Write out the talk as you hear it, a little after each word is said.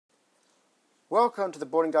Welcome to the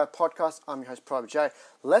Boarding Guide Podcast. I'm your host, Private J.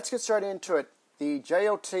 Let's get straight into it. The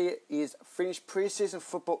JLT is finished. Preseason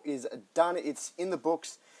football is done. It's in the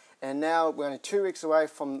books. And now we're only 2 weeks away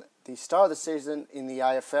from the start of the season in the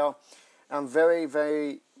AFL. I'm very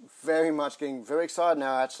much getting very excited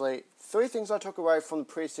now, actually. 3 things I took away from the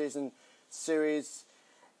preseason series.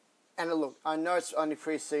 And look, I know it's only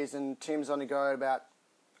preseason. Teams only go about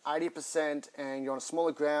 80% and you're on a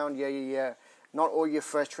smaller ground. Yeah. Not all your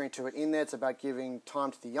fresh 22 are in there. It's about giving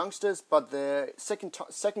time to the youngsters. But the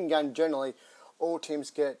second game, generally, all teams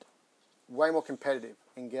get way more competitive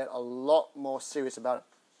and get a lot more serious about it.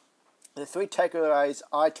 The 3 takeaways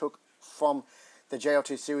I took from the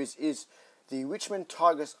JLT series is the Richmond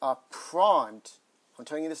Tigers are primed. I'm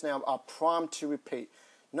telling you this now, are primed to repeat.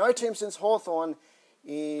 No team since Hawthorn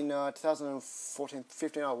in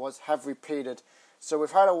 2014-15 have repeated. So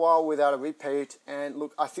we've had a while without a repeat, and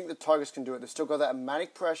look, I think the Tigers can do it. They've still got that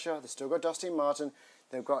manic pressure. They've still got Dusty Martin.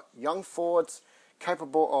 They've got young forwards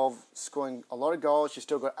capable of scoring a lot of goals. You've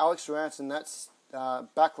still got Alex Ranson, that's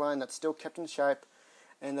back line that's still kept in shape,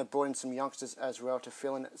 and they've brought in some youngsters as well to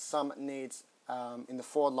fill in some needs in the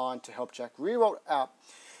forward line to help Jack Riewoldt out.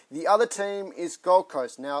 The other team is Gold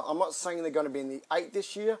Coast. Now, I'm not saying they're going to be in the 8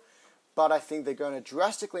 this year, but I think they're going to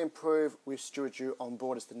drastically improve with Stuart Dew on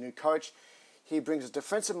board as the new coach. He brings a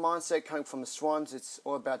defensive mindset coming from the Swans. It's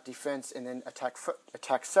all about defense and then attack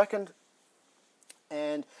second.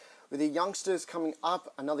 And with the youngsters coming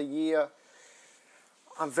up another year,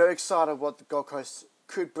 I'm very excited what the Gold Coast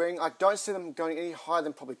could bring. I don't see them going any higher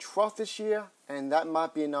than probably 12th this year, and that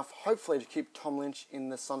might be enough, hopefully, to keep Tom Lynch in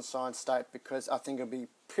the Sunshine State, because I think it'll be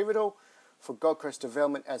pivotal for Gold Coast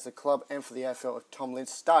development as a club and for the AFL if Tom Lynch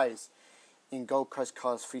stays in Gold Coast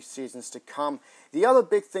colours for seasons to come. The other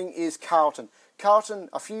big thing is Carlton. Carlton,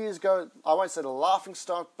 a few years ago, I won't say the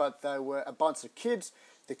laughingstock, but they were a bunch of kids.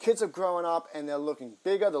 The kids are growing up and they're looking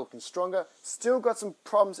bigger, they're looking stronger. Still got some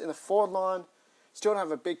problems in the forward line. Still don't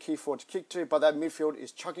have a big key forward to kick to, but that midfield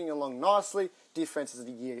is chugging along nicely. Defense is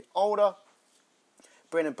a year older.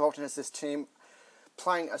 Brendan Bolton has this team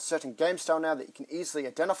playing a certain game style now that you can easily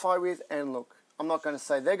identify with. And look, I'm not going to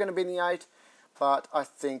say they're going to be in the 8, but I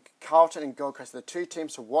think Carlton and Gold Coast are the 2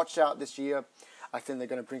 teams to watch out this year. I think they're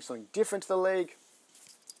going to bring something different to the league.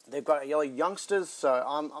 They've got yellow youngsters,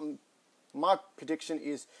 so my prediction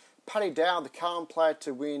is Paddy Dow, the Carlton player,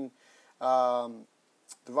 to win the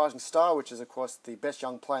Rising Star, which is, of course, the best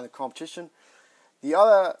young player in the competition. The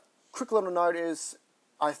other quick little note is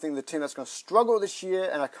I think the team that's going to struggle this year,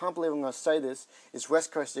 and I can't believe I'm going to say this, is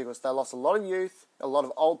West Coast Eagles. They lost a lot of youth, a lot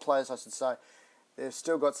of old players, I should say. They've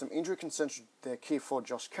still got some injury concerns with their key forward,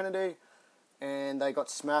 Josh Kennedy, and they got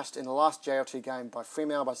smashed in the last JLT game by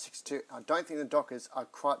Fremantle by 6-2. I don't think the Dockers are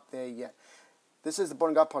quite there yet. This is the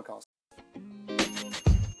Boarding Guide Podcast.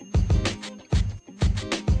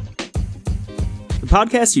 The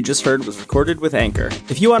podcast you just heard was recorded with Anchor.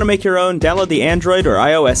 If you want to make your own, download the Android or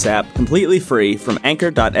iOS app completely free from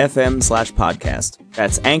anchor.fm/podcast.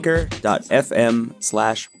 That's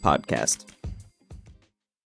anchor.fm/podcast.